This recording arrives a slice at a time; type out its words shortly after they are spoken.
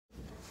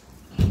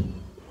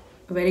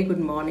Very good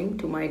morning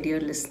to my dear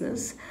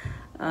listeners.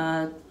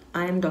 I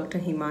am Dr.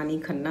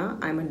 Himani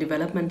Khanna. I'm a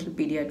developmental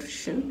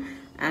pediatrician,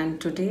 and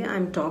today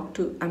I'm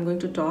going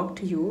to talk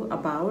to you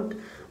about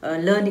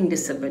learning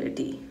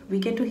disability. We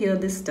get to hear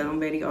this term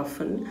very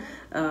often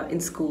in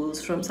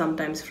schools,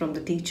 sometimes from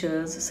the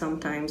teachers,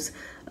 sometimes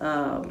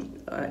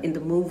in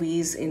the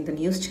movies, in the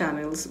news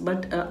channels.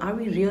 But are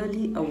we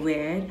really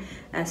aware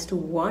as to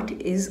what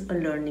is a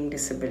learning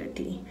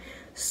disability?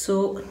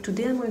 So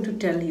today I'm going to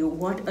tell you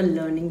what a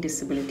learning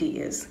disability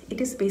is.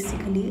 It is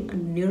basically a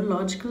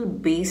neurological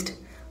based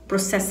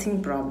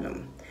processing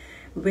problem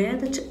where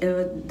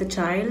the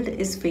child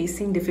is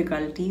facing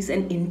difficulties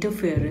and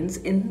interference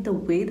in the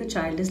way the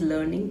child is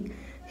learning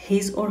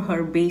his or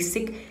her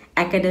basic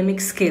academic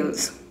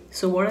skills.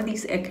 So what are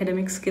these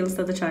academic skills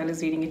that the child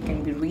is reading? It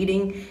can be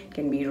reading, it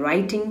can be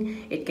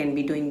writing, it can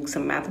be doing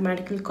some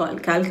mathematical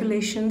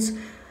calculations.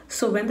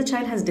 So when the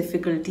child has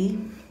difficulty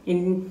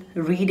in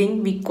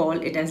reading, we call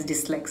it as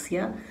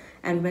dyslexia.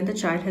 And when the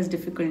child has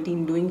difficulty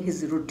in doing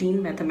his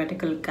routine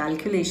mathematical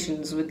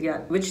calculations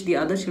which the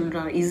other children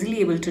are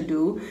easily able to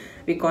do,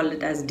 we call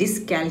it as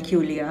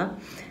dyscalculia.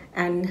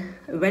 And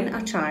when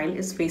a child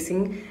is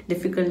facing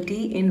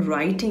difficulty in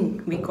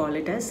writing, we call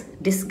it as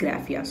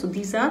dysgraphia. So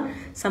these are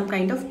some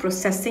kind of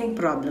processing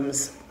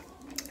problems.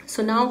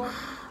 So now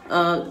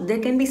there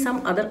can be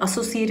some other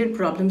associated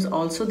problems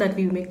also that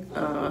we may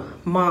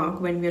mark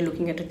when we are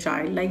looking at a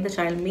child. Like the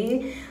child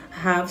may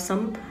have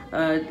some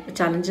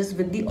challenges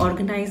with the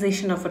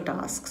organization of a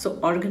task. So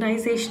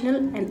organizational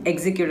and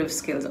executive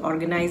skills,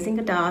 organizing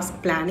a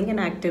task, planning an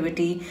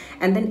activity,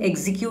 and then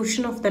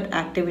execution of that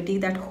activity,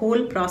 that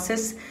whole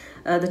process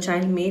the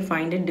child may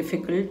find it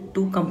difficult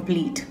to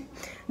complete.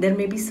 There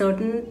may be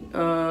certain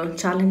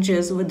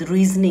challenges with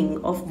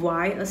reasoning of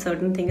why a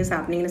certain thing is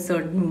happening in a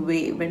certain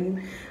way.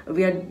 When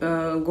we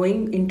are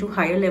going into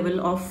higher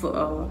level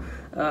of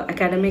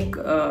academic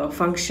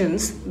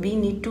functions, we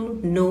need to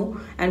know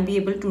and be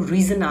able to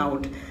reason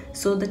out.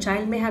 So the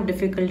child may have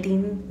difficulty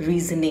in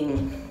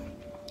reasoning.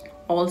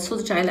 Also,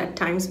 the child at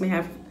times may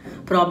have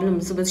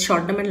problems with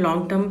short-term and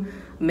long-term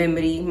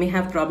memory, may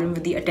have problem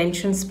with the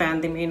attention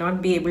span. They may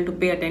not be able to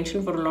pay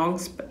attention for a long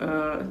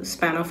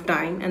span of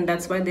time, and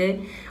that's why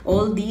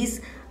all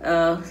these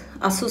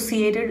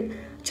associated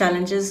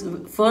challenges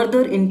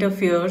further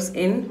interferes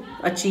in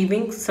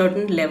achieving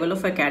certain level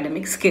of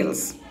academic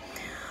skills.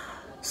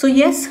 So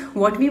yes,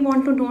 what we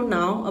want to know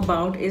now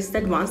about is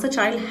that once the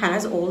child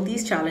has all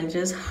these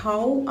challenges,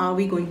 how are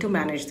we going to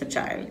manage the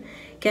child?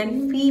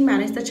 Can we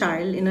manage the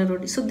child in a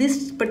routine? So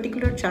this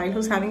particular child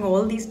who's having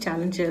all these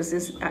challenges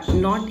is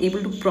not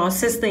able to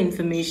process the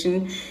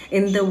information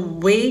in the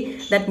way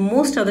that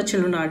most other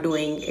children are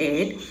doing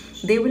it.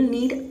 They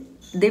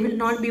will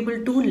not be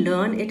able to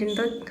learn it in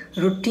the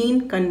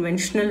routine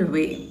conventional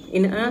way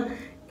in a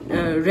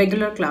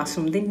regular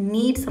classroom. They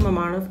need some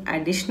amount of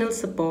additional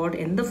support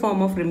in the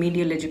form of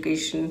remedial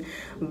education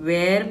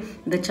where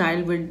the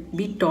child will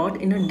be taught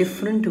in a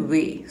different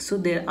way. So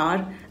there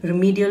are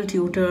remedial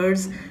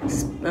tutors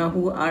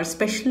who are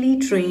specially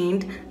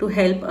trained to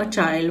help a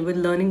child with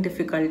learning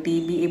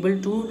difficulty be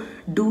able to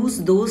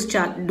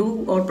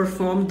do or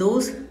perform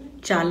those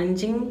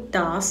challenging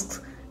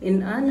tasks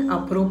in an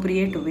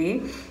appropriate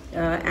way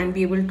and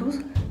be able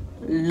to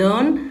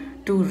learn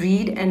to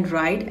read and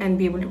write and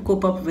be able to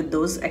cope up with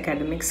those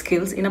academic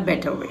skills in a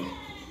better way.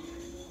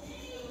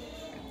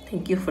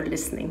 Thank you for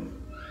listening.